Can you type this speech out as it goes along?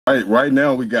Right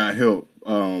now we got help,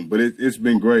 but it's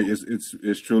been great.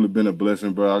 It's truly been a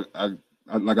blessing, bro. I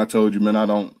like I told you, man. I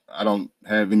don't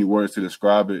have any words to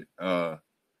describe it.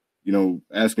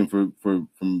 Asking for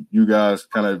from you guys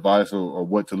kind of advice or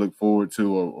what to look forward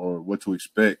to or what to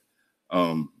expect.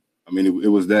 I mean, it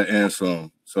was that and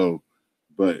some. So,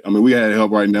 but I mean, we had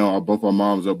help right now. Both our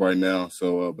moms up right now.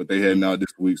 So, but they heading out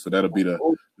this week, so that'll be the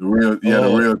real,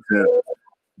 the real test.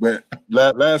 But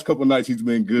last couple of nights he's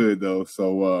been good though.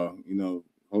 So,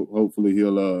 hopefully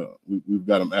we've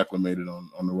got him acclimated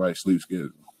on the right sleep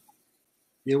schedule.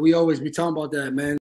 Yeah, we always be talking about that, man.